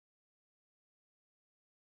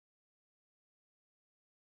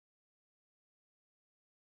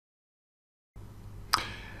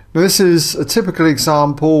Now this is a typical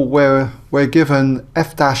example where we're given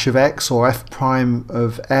f dash of x or f prime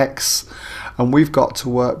of x, and we've got to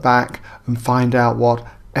work back and find out what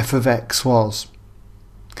f of x was.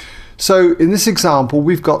 So in this example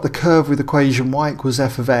we've got the curve with equation y equals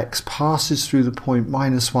f of x passes through the point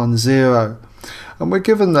 -1, 0, and we're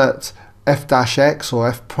given that f dash x or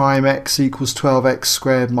f prime x equals 12x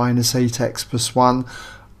squared minus 8x plus 1,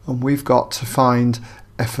 and we've got to find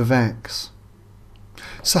f of x.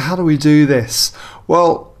 So how do we do this?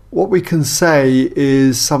 Well, what we can say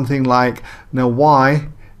is something like, now y,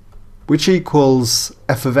 which equals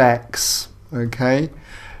f of x, okay,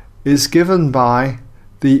 is given by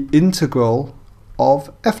the integral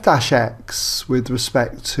of f dash x with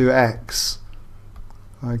respect to x,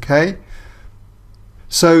 okay?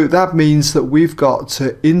 So that means that we've got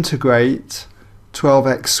to integrate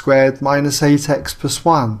 12x squared minus 8x plus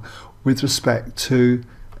 1 with respect to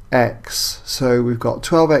x. So we've got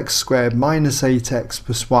 12x squared minus 8x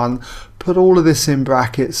plus 1. Put all of this in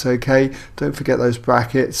brackets, okay? Don't forget those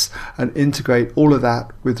brackets, and integrate all of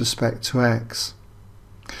that with respect to x.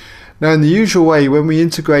 Now in the usual way, when we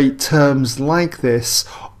integrate terms like this,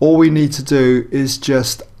 all we need to do is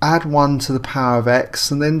just add 1 to the power of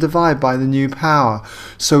x and then divide by the new power.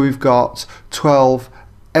 So we've got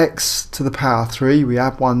 12x to the power 3, we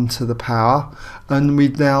add 1 to the power, and we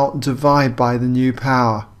now divide by the new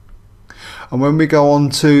power. And when we go on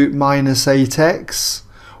to minus 8x,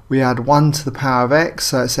 we add 1 to the power of x,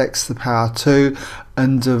 so it's x to the power 2,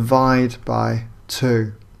 and divide by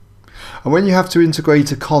 2. And when you have to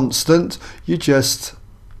integrate a constant, you just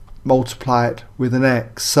multiply it with an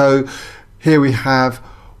x. So here we have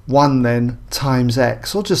 1 then times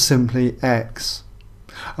x, or just simply x.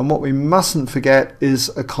 And what we mustn't forget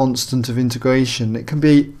is a constant of integration. It can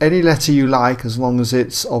be any letter you like as long as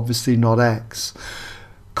it's obviously not x.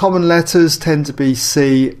 Common letters tend to be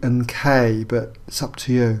C and K, but it's up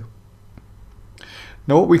to you.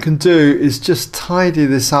 Now what we can do is just tidy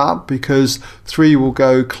this up, because 3 will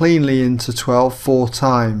go cleanly into 12 4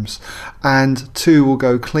 times, and 2 will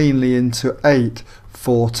go cleanly into 8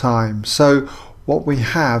 4 times. So what we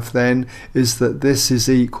have then is that this is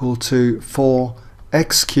equal to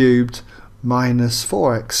 4x cubed minus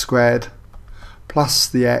 4x squared plus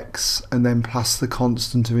the x, and then plus the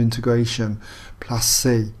constant of integration, plus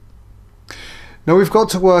c. Now we've got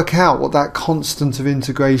to work out what that constant of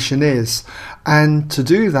integration is, and to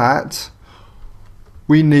do that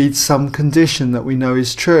we need some condition that we know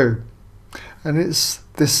is true, and it's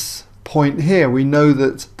this point here. We know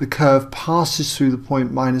that the curve passes through the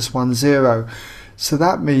point -1, 0, so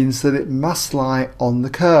that means that it must lie on the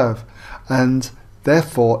curve, and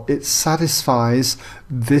therefore it satisfies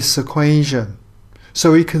this equation.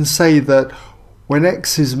 So we can say that when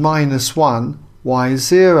x is -1, y is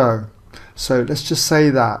 0. So let's just say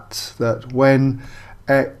that when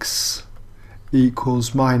x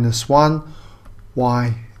equals -1,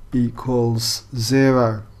 y equals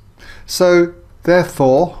 0. So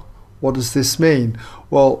therefore, what does this mean?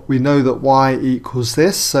 Well, we know that y equals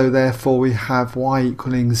this, so therefore we have y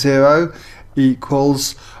equaling 0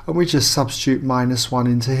 equals, and we just substitute -1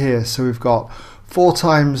 into here. So we've got 4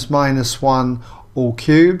 times -1 all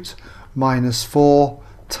cubed, minus 4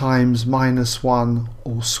 times -1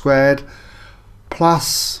 all squared,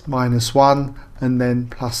 plus -1, and then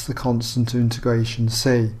plus the constant of integration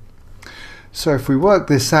c. So if we work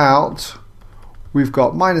this out, we've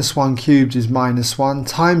got -1 cubed is -1,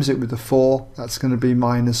 times it with the 4, that's going to be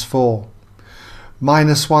 -4.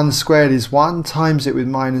 -1 squared is 1, times it with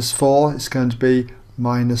 -4, it's going to be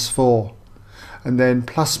 -4. And then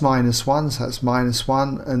plus -1, so that's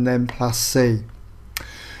 -1, and then plus c.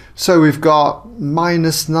 So we've got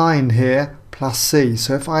 -9 here plus c.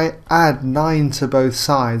 So if I add 9 to both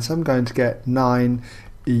sides, I'm going to get 9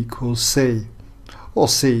 equals c. Or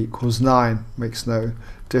c equals 9. Makes no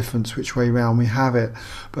difference which way round we have it.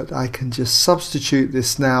 But I can just substitute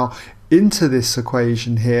this now into this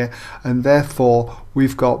equation here, and therefore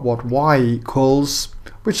we've got what y equals,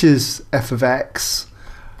 which is f of x,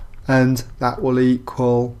 and that will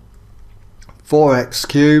equal 4x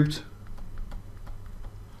cubed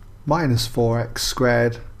minus 4x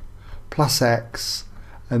squared plus x,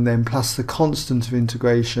 and then plus the constant of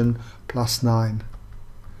integration plus 9.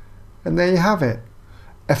 And there you have it,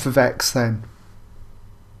 f of x then.